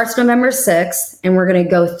 But it starts November 6th, and we're going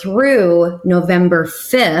to go through November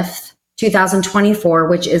 5th, 2024,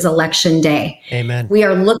 which is Election Day. Amen. We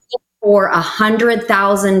are looking for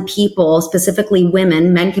 100,000 people, specifically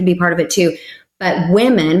women. Men can be part of it too, but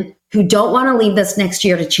women who don't want to leave this next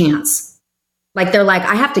year to chance. Like, they're like,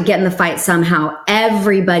 I have to get in the fight somehow.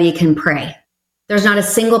 Everybody can pray. There's not a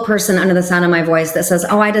single person under the sound of my voice that says,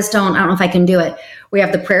 I don't know if I can do it. We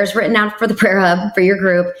have the prayers written out for the prayer hub for your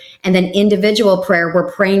group, and then individual prayer.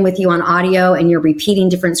 We're praying with you on audio, and you're repeating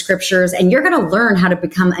different scriptures, and you're going to learn how to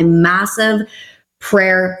become a massive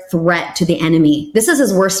prayer threat to the enemy. This is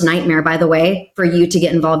his worst nightmare, by the way, for you to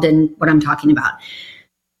get involved in what I'm talking about.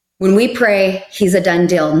 When we pray, he's a done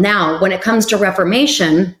deal. Now, when it comes to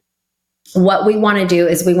Reformation, what we want to do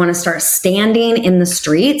is we want to start standing in the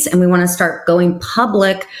streets, and we want to start going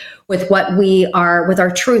public with what we are, with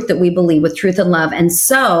our truth that we believe, with truth and love. And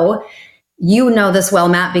so, you know this well,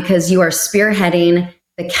 Matt, because you are spearheading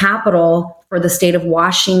the capital for the state of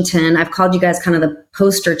Washington. I've called you guys kind of the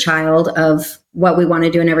poster child of what we want to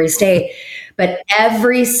do in every state. But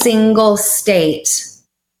every single state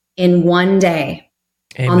in one day,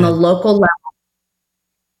 Amen, on the local level,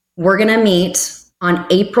 we're going to meet on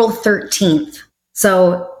April 13th.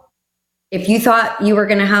 So if you thought you were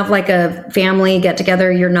going to have like a family get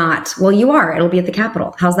together, you're not. Well, you are. It'll be at the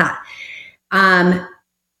Capitol. How's that?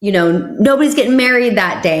 Nobody's getting married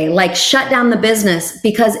that day. Like, shut down the business,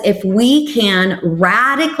 because if we can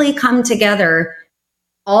radically come together,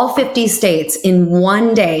 all 50 states in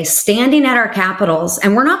one day, standing at our capitals,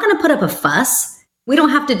 and we're not going to put up a fuss. We don't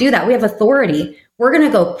have to do that. We have authority. We're going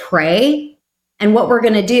to go pray, And what we're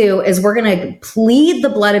going to do is we're going to plead the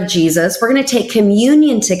blood of Jesus. We're going to take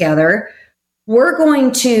communion together. We're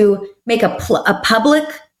going to make a public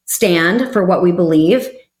stand for what we believe.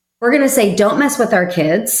 We're going to say, don't mess with our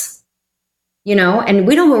kids, and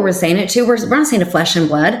we know who we're saying it to. We're not saying to flesh and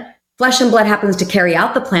blood. Flesh and blood happens to carry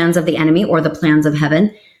out the plans of the enemy or the plans of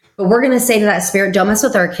heaven. But we're going to say to that spirit, don't mess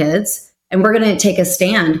with our kids. And we're going to take a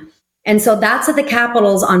stand. And so that's at the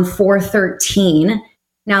Capitals on 4/13.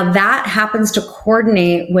 Now that happens to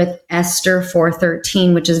coordinate with Esther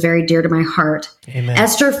 4:13, which is very dear to my heart. Amen.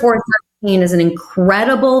 Esther 4:13 is an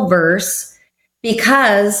incredible verse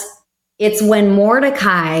because it's when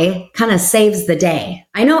Mordecai kind of saves the day.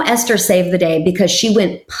 I know Esther saved the day because she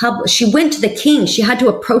went to the king. She had to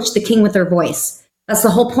approach the king with her voice. That's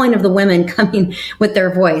the whole point of the women coming with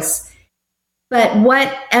their voice. But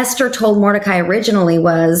what Esther told Mordecai originally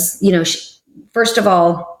was, first of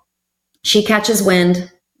all, she catches wind,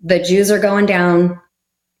 the Jews are going down,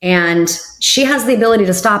 and she has the ability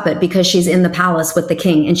to stop it because she's in the palace with the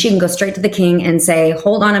king, and she can go straight to the king and say,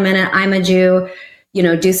 hold on a minute, I'm a Jew,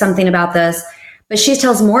 do something about this. But she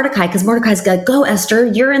tells Mordecai, because Mordecai's like, go, Esther,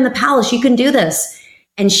 you're in the palace, you can do this.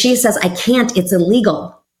 And she says, I can't, it's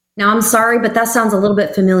illegal. Now, I'm sorry, but that sounds a little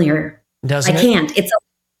bit familiar. Doesn't I can't.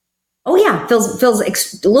 Oh yeah, feels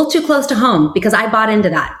a little too close to home because I bought into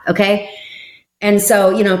that. Okay. And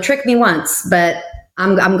so, trick me once, but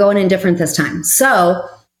I'm going in different this time. So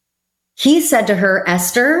he said to her,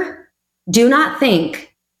 Esther, do not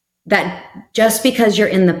think that just because you're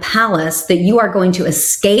in the palace that you are going to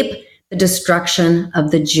escape the destruction of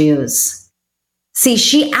the Jews. See,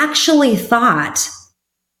 she actually thought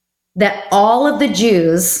that all of the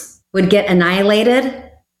Jews would get annihilated,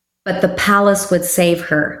 but the palace would save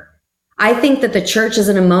her. I think that the church is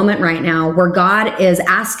in a moment right now where God is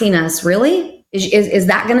asking us, really? Is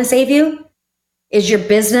that going to save you? Is your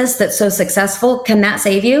business that's so successful, can that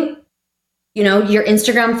save you? Your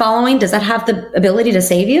Instagram following, does that have the ability to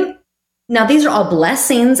save you? Now, these are all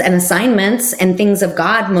blessings and assignments and things of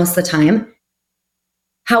God most of the time.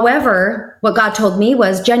 However, what God told me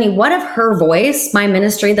was, Jenny, what if her voice, my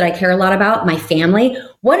ministry that I care a lot about, my family,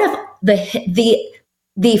 what if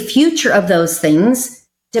the future of those things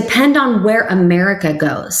depend on where America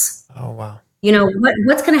goes? Oh, wow.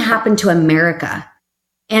 What's going to happen to America?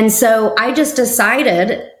 And so I just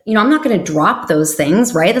decided, I'm not going to drop those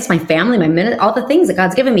things, right? That's my family, my minute, all the things that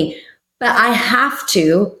God's given me. But I have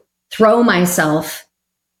to throw myself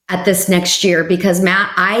at this next year because,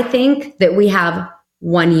 Matt, I think that we have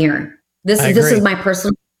 1 year. This is my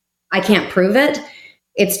personal, I can't prove it.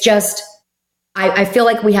 It's just, I feel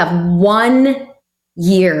like we have 1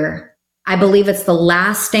 year. I believe it's the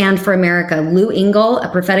last stand for America. Lou Engle, a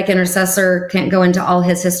prophetic intercessor, can't go into all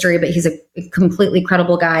his history, but he's a completely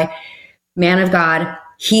credible guy, man of God.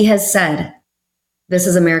 He has said, this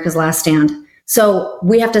is America's last stand. So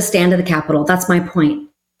we have to stand at the Capitol. That's my point.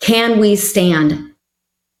 Can we stand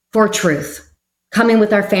for truth? Coming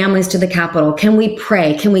with our families to the Capitol. Can we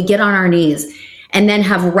pray? Can we get on our knees? And then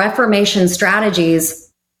have Reformation strategies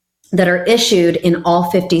that are issued in all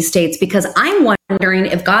 50 states, because I'm wondering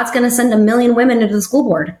if God's going to send 1 million women into the school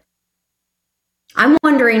board. I'm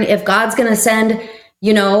wondering if God's going to send,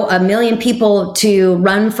 1 million people to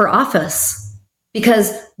run for office.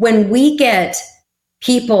 Because when we get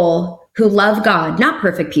people who love God, not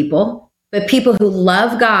perfect people, but people who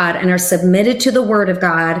love God and are submitted to the word of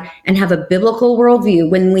God and have a biblical worldview,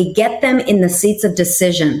 when we get them in the seats of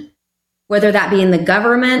decision, whether that be in the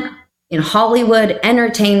government, in Hollywood,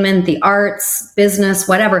 entertainment, the arts, business,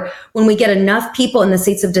 whatever, when we get enough people in the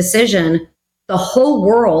seats of decision, the whole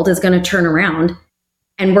world is going to turn around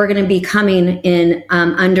and we're going to be coming in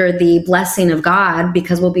under the blessing of God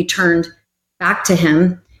because we'll be turned back to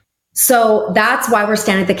him. So that's why we're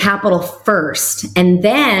standing at the Capitol first. And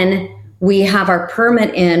then we have our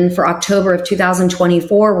permit in for October of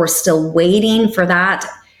 2024. We're still waiting for that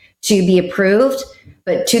to be approved.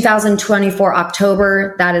 But 2024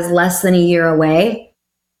 October, that is less than a year away.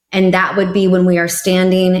 And that would be when we are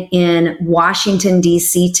standing in Washington,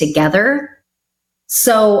 D.C. together.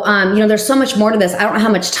 So, there's so much more to this. I don't know how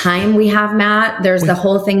much time we have, Matt. There's the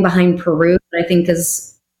whole thing behind Peru that I think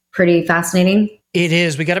is pretty fascinating. It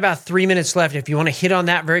is. We got about 3 minutes left. If you want to hit on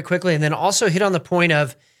that very quickly, and then also hit on the point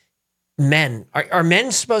of men. Are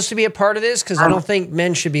men supposed to be a part of this? Because I don't think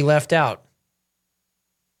men should be left out.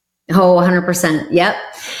 Oh, 100%. Yep.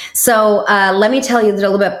 So let me tell you a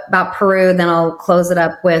little bit about Peru, then I'll close it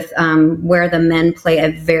up with where the men play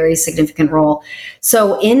a very significant role.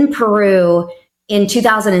 So in Peru, in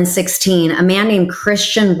 2016, a man named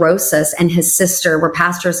Christian Rosas and his sister were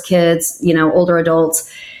pastors' kids, older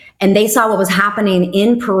adults, and they saw what was happening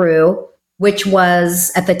in Peru which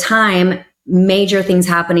was at the time major things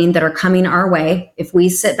happening that are coming our way. If we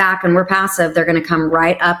sit back and we're passive, they're going to come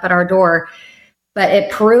right up at our door. But at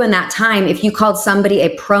Peru in that time, if you called somebody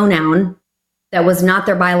a pronoun that was not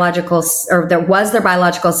their biological, or that was their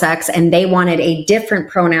biological sex, and they wanted a different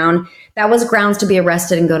pronoun, that was grounds to be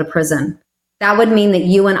arrested and go to prison. That would mean that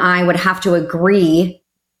you and I would have to agree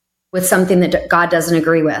with something that God doesn't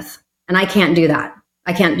agree with. And I can't do that.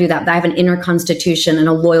 I can't do that. I have an inner constitution and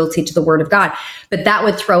a loyalty to the word of God, but that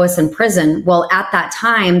would throw us in prison. Well, at that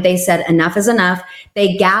time, they said enough is enough.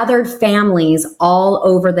 They gathered families all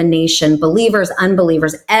over the nation, believers,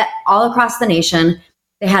 unbelievers, all across the nation.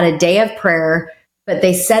 They had a day of prayer, but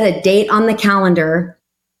they set a date on the calendar.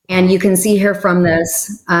 And you can see here from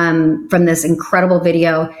this incredible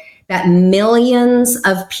video that millions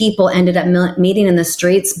of people ended up meeting in the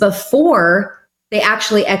streets before they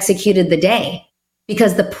actually executed the day,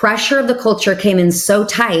 because the pressure of the culture came in so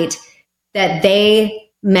tight that they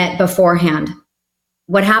met beforehand.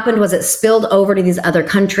 What happened was it spilled over to these other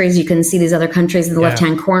countries. You can see these other countries in the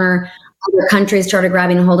left-hand corner. Other countries started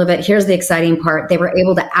grabbing a hold of it. Here's the exciting part. They were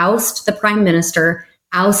able to oust the prime minister,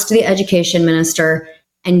 oust the education minister,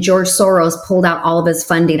 and George Soros pulled out all of his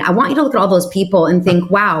funding. I want you to look at all those people and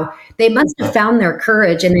think, wow, they must have found their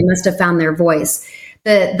courage and they must have found their voice.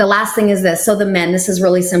 The last thing is this. So the men, this is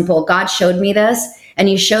really simple. God showed me this, and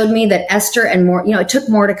he showed me that Esther and it took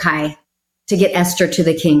Mordecai to get Esther to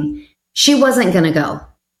the king. She wasn't going to go.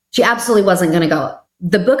 She absolutely wasn't going to go.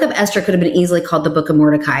 The book of Esther could have been easily called the book of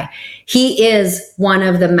Mordecai. He is one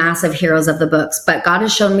of the massive heroes of the books, but God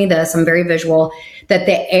has shown me this. I'm very visual, that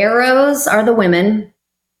the arrows are the women.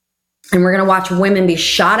 And we're going to watch women be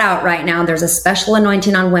shot out right now. There's a special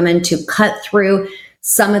anointing on women to cut through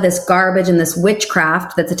some of this garbage and this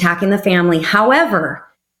witchcraft that's attacking the family. However,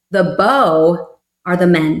 the bow are the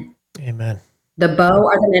men. Amen. The bow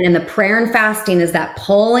are the men, and the prayer and fasting is that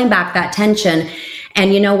pulling back that tension.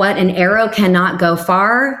 And you know what? An arrow cannot go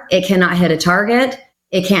far. It cannot hit a target.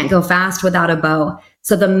 It can't go fast without a bow.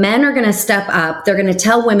 So the men are going to step up. They're going to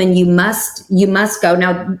tell women, you must go.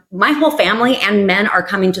 Now, my whole family and men are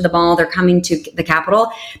coming to the ball. They're coming to the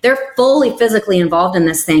Capitol. They're fully physically involved in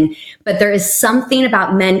this thing. But there is something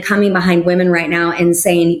about men coming behind women right now and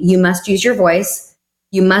saying, you must use your voice.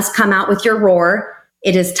 You must come out with your roar.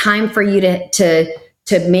 It is time for you to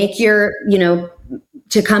make your,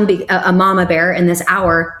 to come be a mama bear in this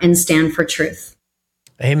hour and stand for truth.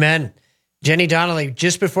 Amen. Jenny Donnelly,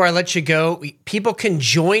 just before I let you go, people can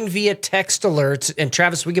join via text alerts. And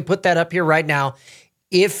Travis, we can put that up here right now.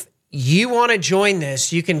 If you want to join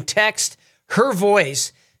this, you can text her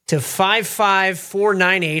voice to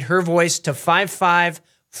 55498, her voice to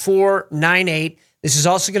 55498. This is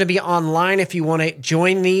also going to be online if you want to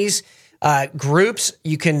join these groups.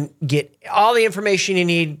 You can get all the information you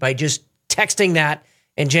need by just texting that.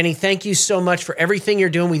 And Jenny, thank you so much for everything you're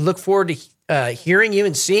doing. We look forward to hearing you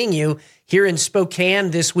and seeing you here in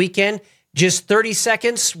Spokane this weekend. Just 30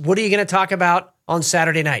 seconds. What are you going to talk about on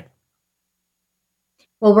Saturday night?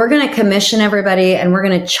 Well, we're going to commission everybody and we're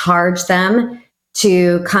going to charge them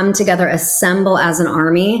to come together, assemble as an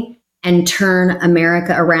army, and turn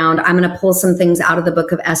America around. I'm going to pull some things out of the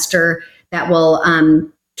book of Esther that will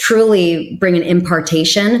truly bring an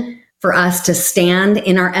impartation for us to stand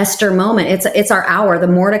in our Esther moment. It's our hour, the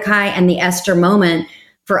Mordecai and the Esther moment,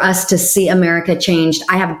 for us to see America changed.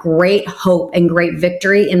 I have great hope and great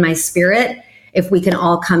victory in my spirit if we can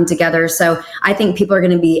all come together. So I think people are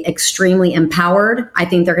going to be extremely empowered. I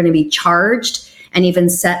think they're going to be charged and even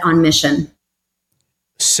set on mission.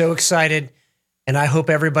 So excited. And I hope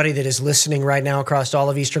everybody that is listening right now across all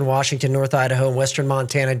of Eastern Washington, North Idaho, and Western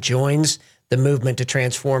Montana joins the movement to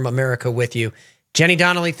transform America with you. Jenny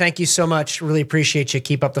Donnelly, thank you so much. Really appreciate you.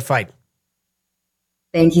 Keep up the fight.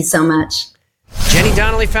 Thank you so much. Jenny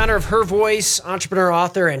Donnelly, founder of Her Voice, entrepreneur,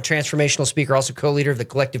 author, and transformational speaker, also co-leader of the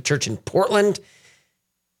Collective Church in Portland.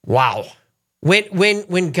 Wow.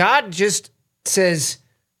 When God just says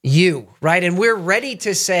you, right? And we're ready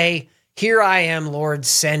to say, here I am, Lord,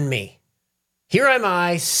 send me. Here am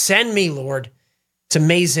I, send me, Lord. It's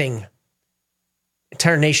amazing.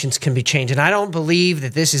 Entire nations can be changed. And I don't believe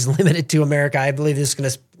that this is limited to America. I believe this is going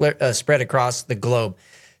to spread across the globe.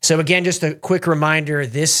 So again, just a quick reminder,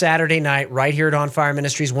 this Saturday night, right here at On Fire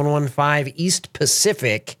Ministries, 115 East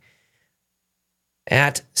Pacific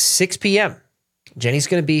at 6 p.m. Jenny's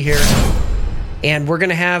going to be here, and we're going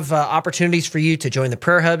to have opportunities for you to join the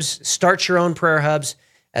prayer hubs, start your own prayer hubs,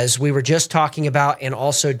 as we were just talking about, and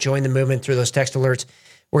also join the movement through those text alerts.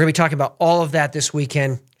 We're going to be talking about all of that this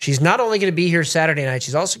weekend. She's not only going to be here Saturday night,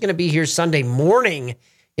 she's also going to be here Sunday morning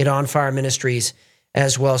at On Fire Ministries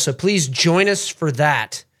as well. So please join us for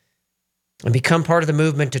that. and become part of the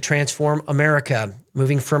movement to transform America,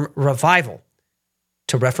 moving from revival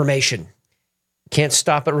to reformation. Can't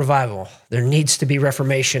stop at revival. There needs to be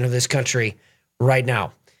reformation of this country right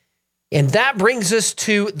now. And that brings us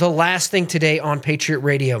to the last thing today on Patriot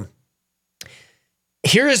Radio.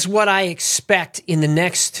 Here is what I expect in the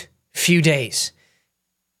next few days.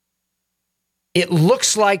 It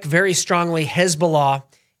looks like very strongly Hezbollah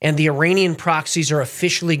and the Iranian proxies are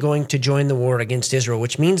officially going to join the war against Israel,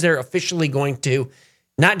 which means they're officially going to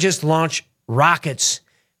not just launch rockets,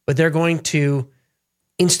 but they're going to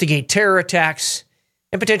instigate terror attacks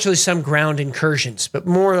and potentially some ground incursions, but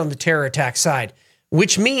more on the terror attack side,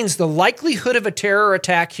 which means the likelihood of a terror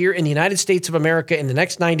attack here in the United States of America in the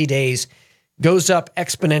next 90 days goes up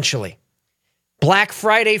exponentially. Black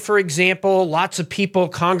Friday, for example, lots of people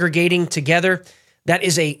congregating together. That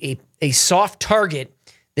is a soft target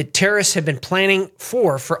that terrorists have been planning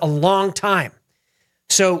for a long time.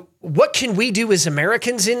 So what can we do as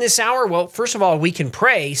Americans in this hour? Well, first of all, we can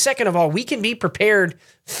pray. Second of all, we can be prepared.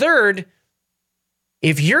 Third,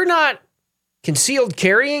 if you're not concealed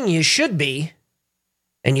carrying, you should be.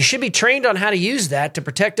 And you should be trained on how to use that to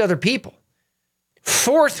protect other people.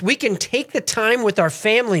 Fourth, we can take the time with our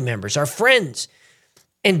family members, our friends,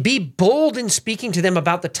 and be bold in speaking to them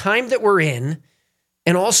about the time that we're in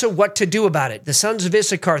and also what to do about it. The sons of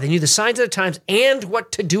Issachar, they knew the signs of the times and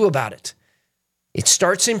what to do about it. It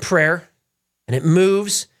starts in prayer and it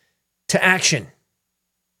moves to action.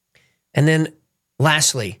 And then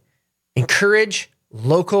lastly, encourage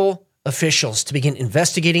local officials to begin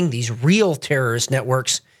investigating these real terrorist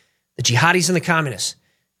networks, the jihadis and the communists,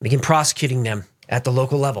 and begin prosecuting them at the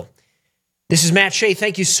local level. This is Matt Shea.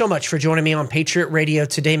 Thank you so much for joining me on Patriot Radio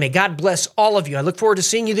today. May God bless all of you. I look forward to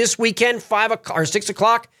seeing you this weekend, 5 o'clock or 6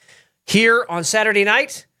 o'clock here on Saturday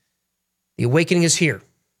night. The awakening is here.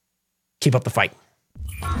 Keep up the fight.